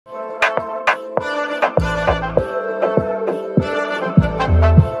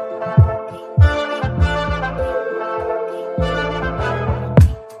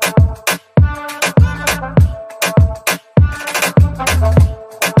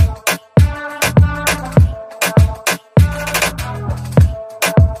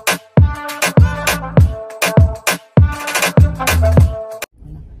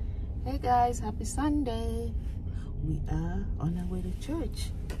Sunday. We are on our way to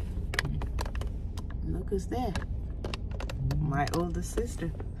church. Look who's there. My older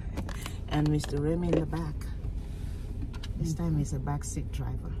sister and Mr. Remy in the back. This time he's a backseat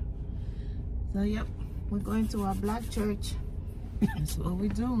driver. So yep, we're going to our black church. That's what we're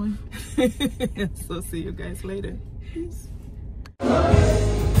doing. So see you guys later. Peace.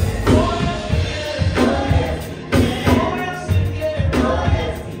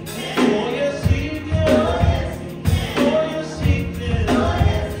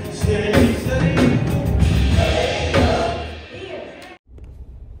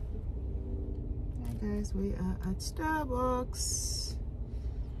 We are at Starbucks.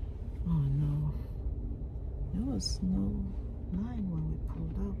 Oh no, there was no line when we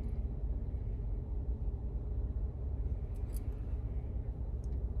pulled up.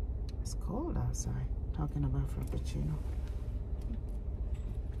 It's cold outside. Talking about Frappuccino.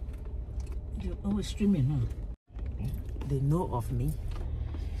 You're always streaming, huh? They know of me.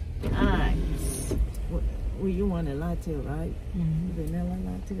 Alright. Well, you want a latte, right? Vanilla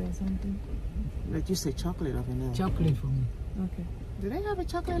latte or something? Like you say chocolate or vanilla? Chocolate for me. Okay. Do they have a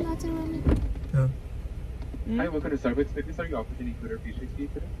chocolate latte on me? No. Yeah. Hi, welcome to Starbucks. Maybe start you off with any food or pastries for you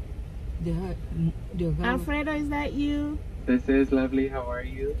today? They have Alfredo, is that you? This is lovely. How are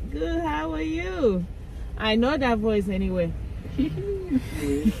you? Good, how are you? I know that voice anyway.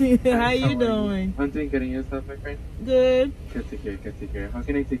 How you doing? I'm doing good. And yourself, my friend? Good. Good to hear, good to hear. How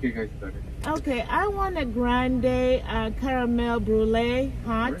can I take your guys' order? Okay, I want a grande caramel brulee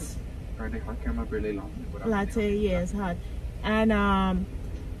hot. Grande hot caramel brulee latte, yes, hot. And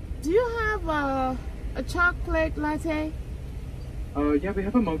do you have a chocolate latte? Yeah, we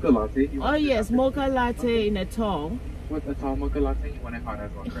have a mocha latte. Oh yes, mocha latte in a tall. What, a tall mocha latte? You want it hot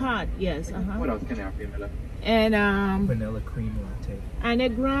as well? Hot, yes. What else can I offer you, Mila? And vanilla cream latte. And a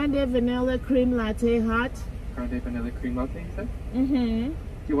grande vanilla cream latte hot. Grande vanilla cream latte, you said? Do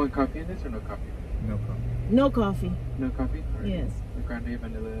you want coffee in this or no coffee? No coffee. No coffee. No coffee? Right. Yes. A grande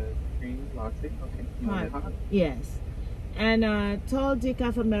vanilla cream latte, okay. You want it hot? Yes. And tall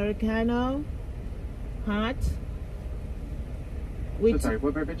decaf Americano hot. So sorry,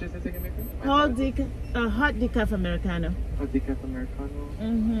 what beverage is this again, my hot decaf Americano. Hot decaf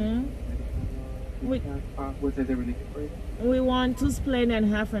Americano. What size are we looking for? We want 2 splain and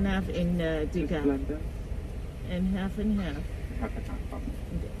half and half in decaf. Blender. And half and half. Half and half. Awesome.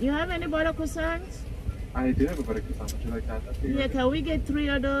 You have any butter croissants? I do have a butter croissant. Would you like that? Yeah, can we get 3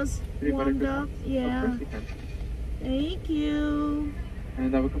 of those? 3 butter croissants? Yeah. Of course you can. Thank you.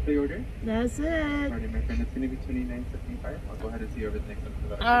 And that will complete your order? That's it. Alrighty, my friend. It's going to be $29.75. I'll go ahead and see you over the next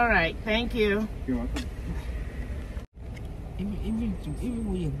one. Alright, thank you. You're welcome. Even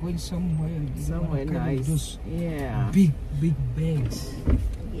when you're going somewhere nice. Those yeah. Big bags.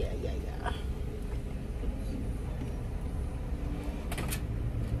 Yeah.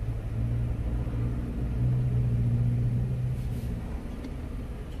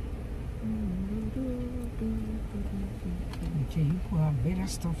 Okay, you could have better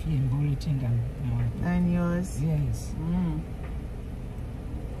stuff here in Burlington than yours? Yes.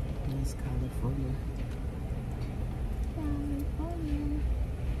 Nice California.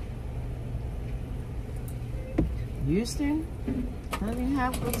 Houston doesn't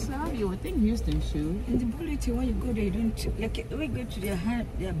have good stuff. You would think Houston should. In the Burlington, when you go there, you don't like we go to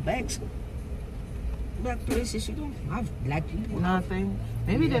their bags. Black places, you don't have black people. Nothing.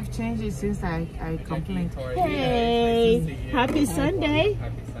 Maybe they've changed it since I complained. Hey, nice happy Sunday.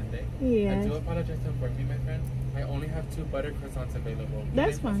 Happy Sunday. Yeah. I do apologize to inform you, my friend. I only have 2 butter croissants available.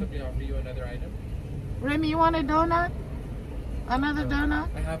 That's Can I fine. possibly offer you another item? Remy, you want a donut? Another donut?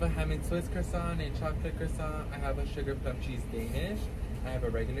 I have a ham and Swiss croissant, a chocolate croissant. I have a sugar plum cheese Danish. I have a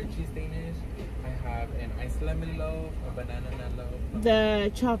regular cheese Danish. I have an iced lemon loaf, a banana nut loaf.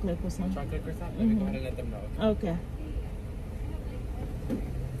 The chocolate croissant. Chocolate croissant? Let me go ahead and let them know. Okay.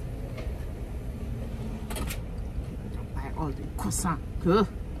 Buy all the croissant. Good.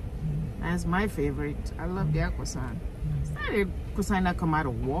 That's my favorite. I love their croissant. It's not a croissant that come out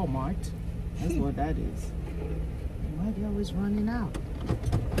of Walmart. That's what that is. Why are they always running out?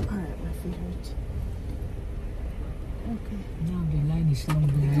 Alright, my favorite. Okay. Now the line is long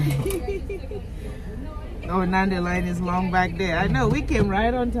behind. Oh, now the line is long back there. I know, we came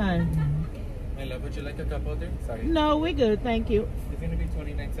right on time. My love, would you like a cup holder? Sorry. No, we're good, thank you. It's going to be $29.75.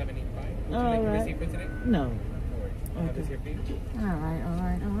 Would you All like a right. receipt for today? No. No worries. I have this here for you. Alright.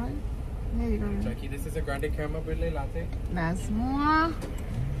 There you go. Jackie, this is a grande caramel brulee latte. That's more.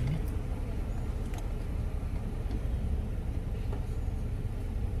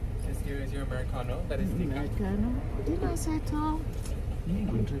 This here is your Americano. That is decaf. Americano. Didn't I say tall? You ain't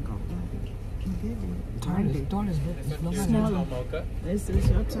gonna drink all that. can give you. Tall is good. This one here is Smaller. your mocha. This is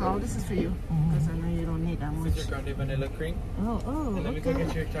your towel. This is for you. Because I know you don't need that This is much. your grande vanilla cream. Oh, And then we go okay.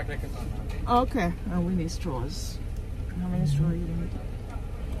 get your chocolate croissant. Okay. And we need straws. How many straws you need?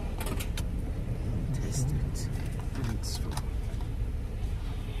 Test it. And straw.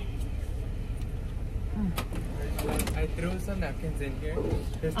 I threw some napkins in here.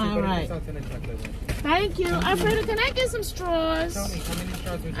 There's 2 All butter right. croissants and a chocolate one. Thank you. Alfredo, can I get some straws? Tell me, how many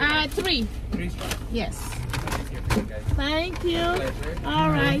straws would you like? 3. 3 straws. Yes. Thank you for you guys. Thank you. Pleasure. All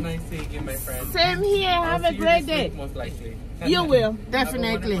It was right. nice seeing you, my friend. Same here. I'll Have see a you great this day. week, most likely. You will, Have a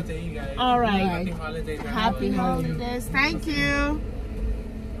definitely. wonderful day, you guys. All right. Happy holidays, everyone. Happy Thank you. holidays. Thank you.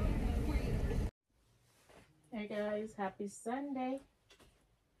 Hey guys, happy Sunday.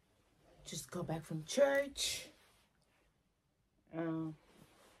 Just got back from church. I'm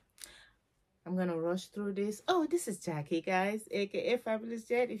gonna rush through this. Oh, this is Jackie, guys, aka Fabulous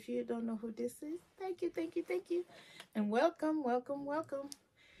Jet. If you don't know who this is, thank you, and welcome.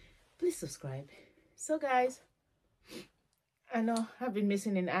 Please subscribe. So guys, I know I've been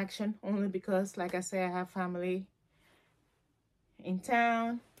missing in action only because, like I say, I have family in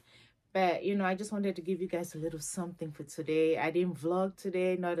town. But you know, I just wanted to give you guys a little something for today. I didn't vlog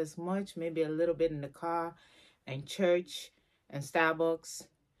today, not as much, maybe a little bit in the car and church and Starbucks,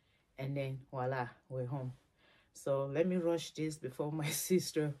 and then voila, we're home. So let me rush this before my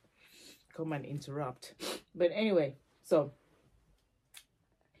sister come and interrupt. But anyway, so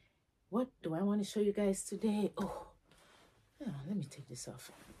what do I want to show you guys today? Oh yeah, let me take this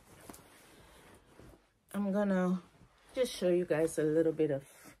off. I'm gonna just show you guys a little bit of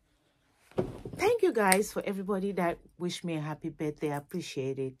thank you guys for everybody that wished me a happy birthday. I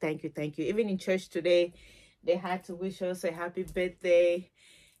appreciate it. Thank you. Even in church today, they had to wish us a happy birthday.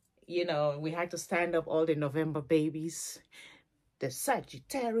 You know, we had to stand up, all the November babies. The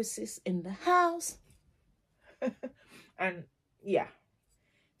Sagittarius in the house. And yeah,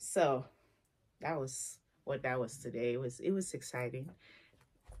 so that was what that was today. It was exciting.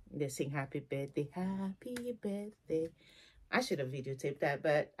 They sing happy birthday. I should have videotaped that,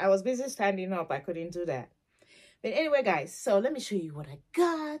 but I was busy standing up. I couldn't do that. But anyway, guys, so let me show you what I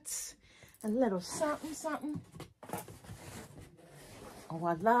got. A little something. Oh,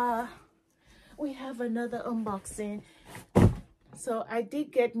 voila. We have another unboxing. So I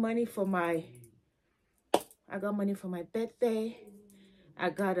did get money for I got money for my birthday.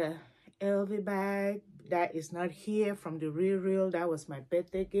 I got a LV bag that is not here from the Real. That was my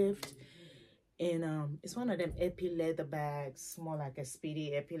birthday gift. And it's one of them Epi leather bags, more like a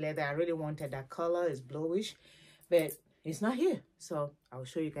Speedy Epi leather. I really wanted that color. It's bluish, but it's not here. So I'll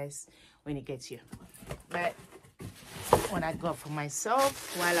show you guys when it gets here. But what I got for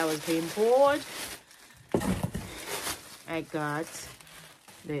myself while I was being bored, I got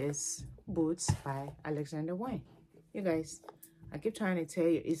this boots by Alexander Wang. You guys, I keep trying to tell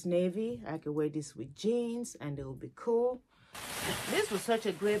you, it's navy. I could wear this with jeans and it will be cool. This was such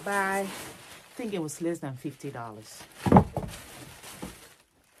a great buy. I think it was less than $50.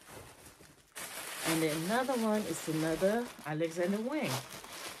 And then another one is another Alexander Wang.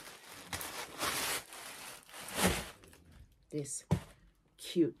 This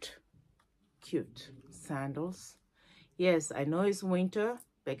cute sandals. Yes, I know it's winter,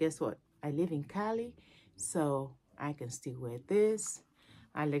 but guess what? I live in Cali, so I can still wear this.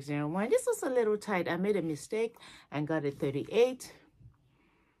 Alexander Wang. This was a little tight. I made a mistake and got a 38.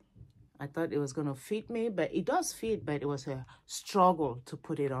 I thought it was going to fit me, but it does fit, but it was a struggle to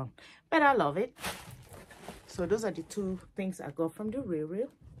put it on. But I love it. So those are the two things I got from the Real.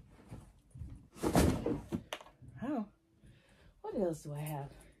 Oh, what else do I have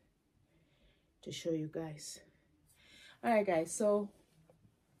to show you guys? All right, guys. So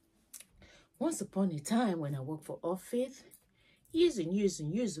once upon a time when I worked for Offit, years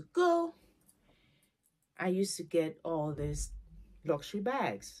ago, I used to get all these luxury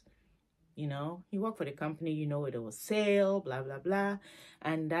bags. You know, you work for the company, you know, it was sale, blah, blah, blah.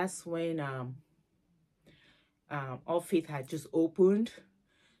 And that's when Offit had just opened.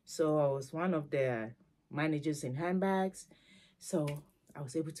 So I was one of the managers in handbags. So I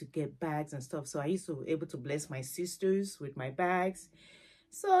was able to get bags and stuff. So I used to be able to bless my sisters with my bags.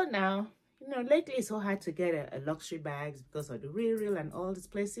 So now, you know, lately it's so hard to get a luxury bags because of the Real and all these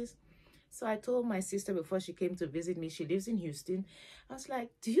places. So I told my sister before she came to visit me, she lives in Houston. I was like,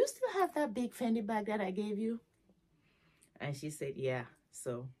 do you still have that big Fendi bag that I gave you? And she said, yeah.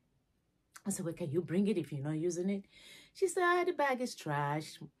 So I said, well, can you bring it if you're not using it? She said, the bag is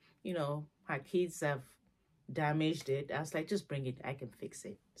trash. You know, her kids have damaged it. I was like, just bring it. I can fix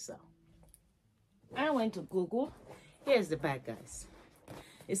it. So I went to Google. Here's the bag, guys.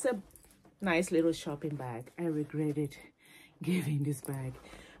 It's a Nice little shopping bag. I regretted giving this bag.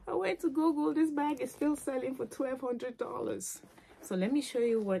 I went to Google. This bag is still selling for $1,200. So let me show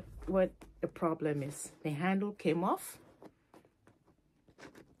you what the problem is. The handle came off.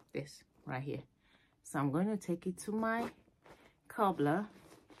 This right here. So I'm going to take it to my cobbler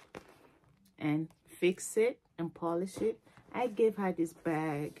and fix it and polish it. I gave her this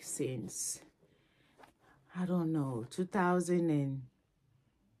bag since, I don't know, 2000 and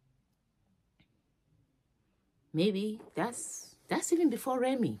maybe that's even before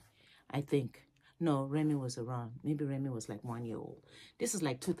Remy, I think. No, Remy was around. Maybe Remy was like 1 year old. This is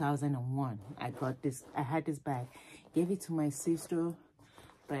like 2001. I had this bag, gave it to my sister.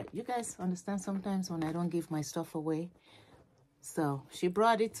 But you guys understand sometimes when I don't give my stuff away. So she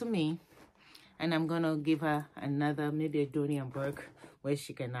brought it to me. And I'm going to give her another, maybe a Donnie and Burke, where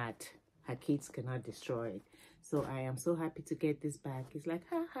her kids cannot destroy it. So I am so happy to get this bag. It's like,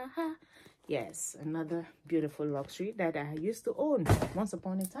 ha, ha, ha. Yes, another beautiful luxury that I used to own once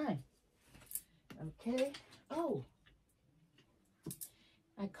upon a time. Okay. Oh,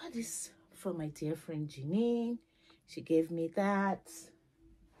 I got this from my dear friend Janine. She gave me that.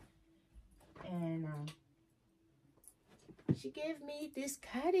 And she gave me this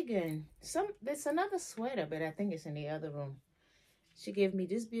cardigan. There's another sweater, but I think it's in the other room. She gave me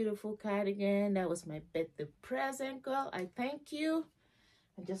this beautiful cardigan. That was my birthday present, girl. I thank you.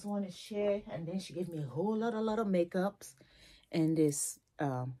 I just want to share. And then she gave me a whole lot of makeups and this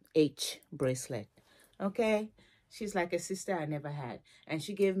H bracelet. Okay, she's like a sister I never had. And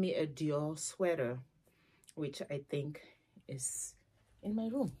she gave me a Dior sweater, which I think is in my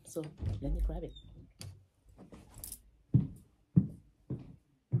room. So let me grab it.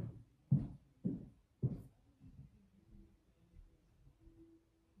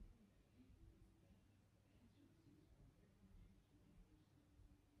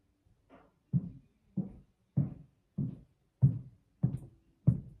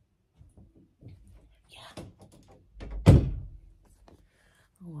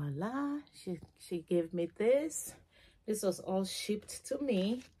 Voila, she gave me this. This was all shipped to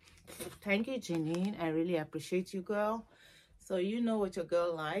me. Thank you, Janine. I really appreciate you, girl. So you know what your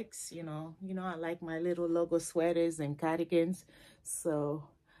girl likes. You know I like my little logo sweaters and cardigans. So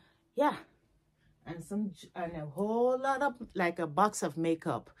yeah, and a whole lot of, like, a box of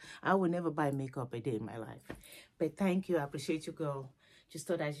makeup. I would never buy makeup a day in my life. But thank you. I appreciate you, girl. Just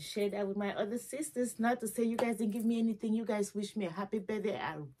thought I should share that with my other sisters. Not to say you guys didn't give me anything. You guys wish me a happy birthday.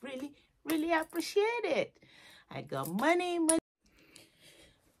 I really, really appreciate it. I got money.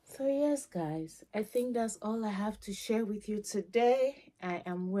 So yes, guys, I think that's all I have to share with you today. I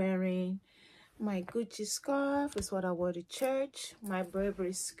am wearing my Gucci scarf. It's what I wore to church. My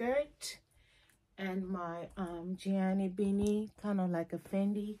Burberry skirt. And my Gianni beanie, kind of like a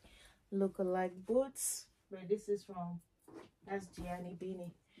Fendi look-alike boots. But this is that's Gianni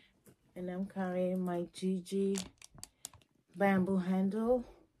beanie. And I'm carrying my Gigi bamboo handle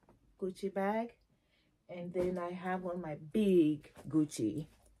Gucci bag. And then I have on my big Gucci.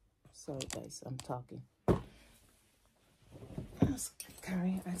 Sorry guys, I'm talking.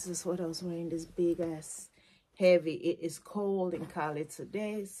 This is what I was wearing, this big ass heavy. It is cold in Cali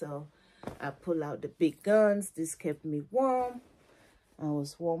today, so I pull out the big guns. This kept me warm. I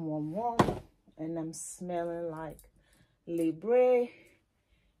was warm. And I'm smelling like Libre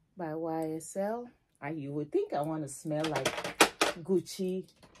by YSL. You would think I want to smell like Gucci.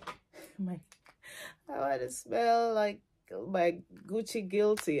 I want to smell like my Gucci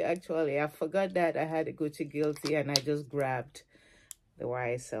Guilty. Actually, I forgot that I had a Gucci Guilty and I just grabbed the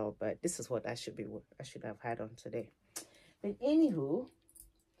YSL. But this is what I should have had on today. But anywho,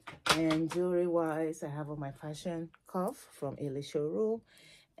 and jewelry wise, I have on my fashion cuff from Illy Showroom,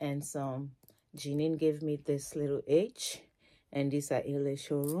 and some Janine gave me this little H, and these are Illy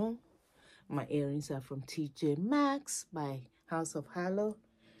Showroom. My earrings are from TJ Maxx by House of Halo,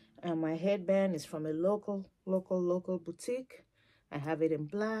 and my headband is from a local boutique. I have it in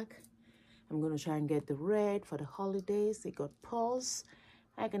black. I'm gonna try and get the red for the holidays. They got pearls.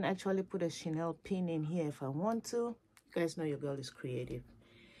 I can actually put a Chanel pin in here if I want to. You guys know your girl is creative.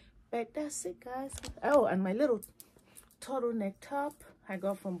 But that's it, guys. Oh, and my little turtleneck top I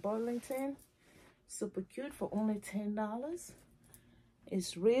got from Burlington. Super cute for only $10.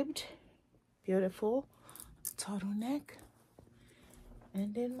 It's ribbed. Beautiful turtleneck.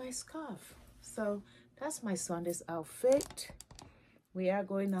 And then my scarf. So that's my Sunday's outfit. We are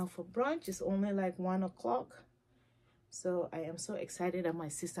going out for brunch. It's only like 1 o'clock. So I am so excited that my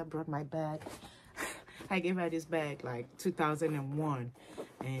sister brought my bag. I gave her this bag like 2001.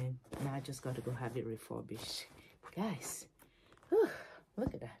 And now I just got to go have it refurbished. Guys, whew,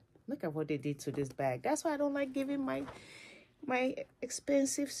 look at that. Look at what they did to this bag. That's why I don't like giving my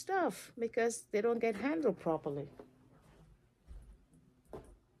expensive stuff, because they don't get handled properly.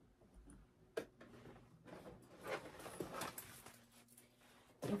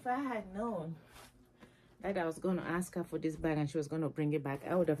 If I had known that I was going to ask her for this bag and she was going to bring it back,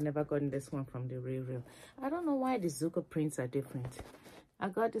 I would have never gotten this one from the Real Real. I don't know why the Zuko prints are different. I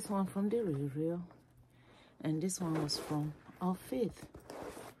got this one from the Real Real, and this one was from Off Faith.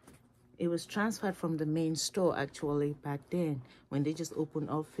 It was transferred from the main store actually back then when they just opened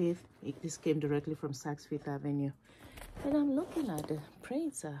Off Faith. This came directly from Saks Fifth Avenue. And I'm looking at the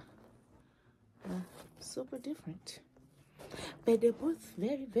prints are super different. But they're both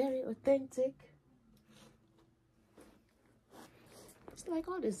very, very authentic. It's like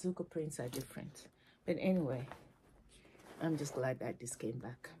all the Zuko prints are different. But anyway, I'm just glad that this came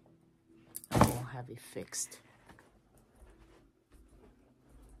back. I won't have it fixed.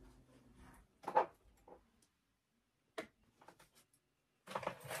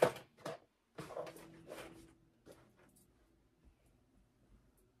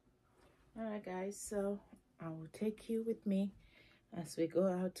 Alright guys, so I will take you with me as we go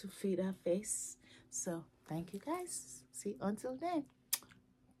out to feed our face. So thank you guys. See you until then.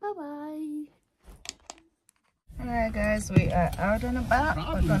 Bye-bye. Alright guys, we are out and about.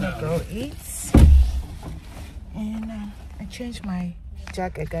 We're gonna go eat. And I changed my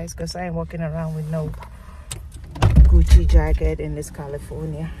jacket guys, because I am walking around with no Gucci jacket in this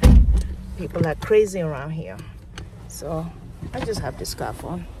California. People are crazy around here. So I just have this scarf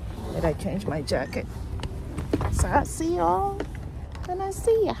on. But I changed my jacket. So I'll see y'all when I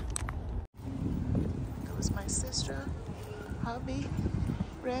see ya. That was my sister, hubby,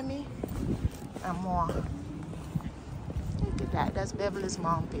 Remy, and more. Look at that. That's Beverly's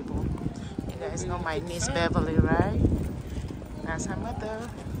mom, people. You guys know my niece Beverly, right? That's her mother.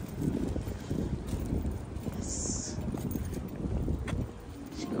 Yes.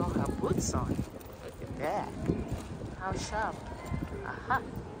 She got her boots on. Look at that. How sharp. Aha.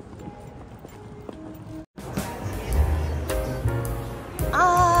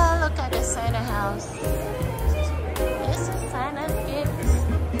 Oh, look at the Santa house. It's a Santa gift.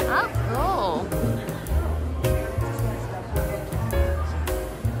 How cool.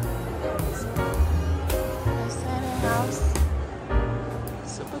 The Santa house.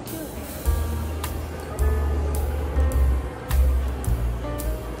 Super cute.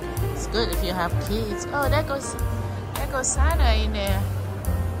 It's good if you have kids. Oh, there goes Santa in there.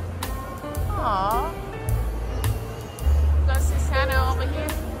 Aww. See Santa over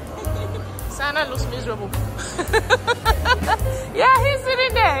here. Santa looks miserable. Yeah, he's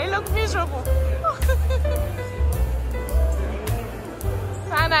sitting there. He looks miserable.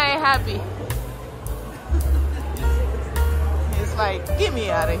 Santa ain't happy. He's like, get me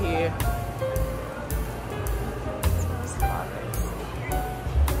out of here.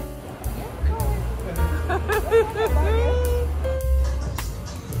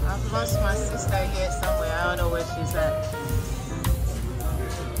 I've lost my sister here somewhere. I don't know where she's at.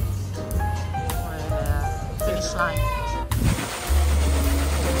 Finish line.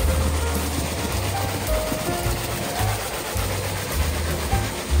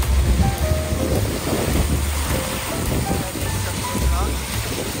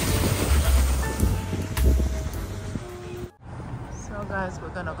 So guys, we're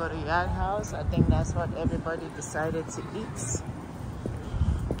gonna go to Yard House. I think that's what everybody decided to eat.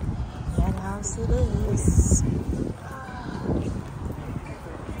 Yard House it is.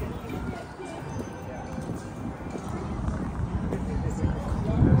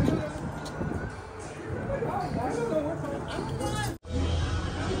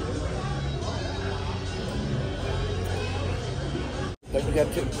 Like you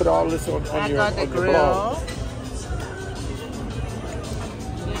got to put all this on your I got the grill. blog.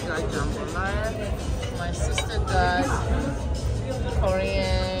 You got jambalaya. My sister got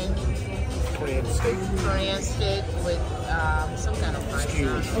Korean steak with some kind of fries.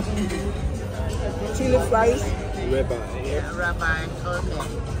 Chili fries. Ribeye. Yeah, ribeye. Okay.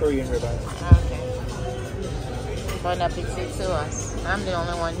 Korean ribeye. Okay. Bon appetit to us. I'm the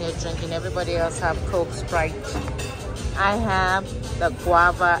only one here drinking. Everybody else have Coke, Sprite. I have the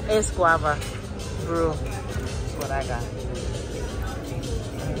guava brew. That's what I got.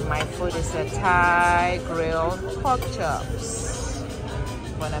 My food is a Thai grilled pork chops.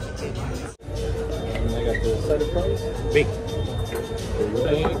 Bon appetit. And I got the side of fries. Big.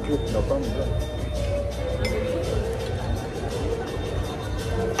 Thank you. No problem.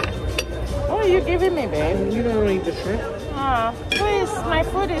 What are you giving me, babe? You don't eat the shrimp. Please, my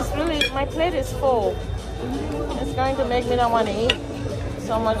food is really, my plate is full. It's going to make me not want to eat.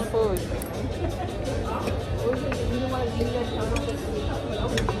 so much food.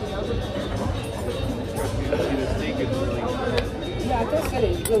 Yeah, I just get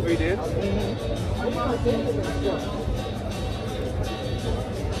it. Good. We did?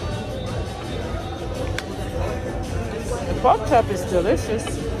 The pork chop is delicious.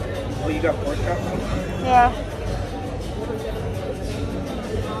 Oh, you got pork chop? Yeah.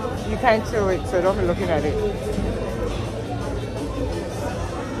 You can't chew it, so don't be looking at it.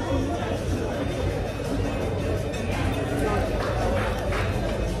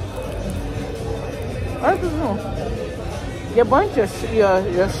 I don't know. You burnt your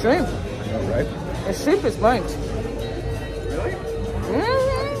shrimp. All right. The shrimp is burnt. Really?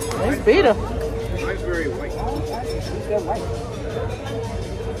 Mm-hmm. It's bitter. Mine's very white. They're white.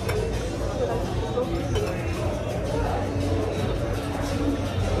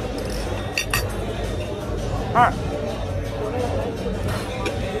 Alright.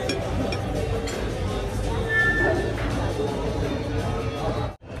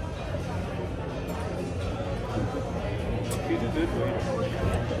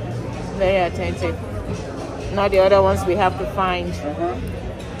 Very attentive. Now the other ones we have to find.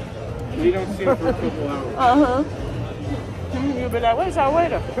 We don't see it for a couple hours. You'll be like, where's our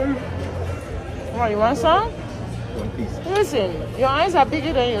waiter? Oh, you want some? One piece. Listen, your eyes are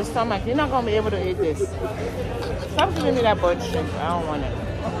bigger than your stomach. You're not going to be able to eat this. Stop giving me that bird shrimp. I don't want it.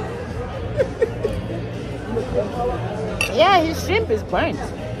 Yeah, his shrimp is burnt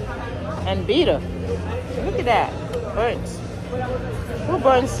and bitter. Look at that. Burnt. Who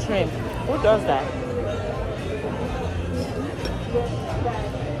burns shrimp? Who does that?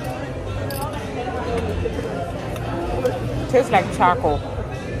 Tastes like charcoal.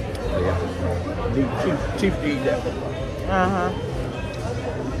 Yeah. Chief to eat that.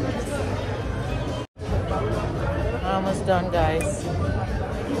 Almost done, guys.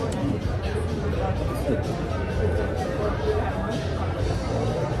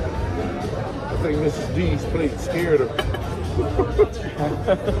 I think Mrs. D's plate scared her.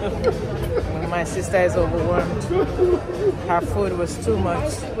 My sister is overwhelmed. Her food was too much.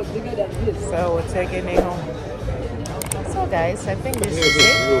 So we're taking it home. So guys, I think this is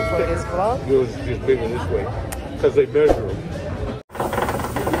it for this vlog. Yours is just bigger this way. Because they measure them.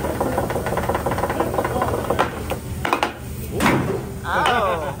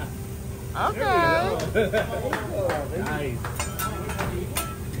 Oh. Okay. Nice.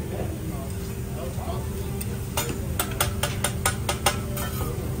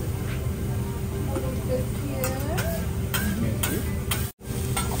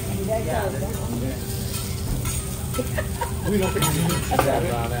 We don't think you need that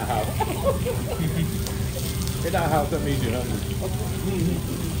around our house. In our house, that means you're hungry.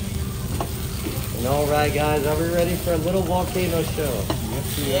 And all right, guys, are we ready for a little volcano show?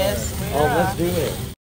 Yes, we Oh, are. let's do it.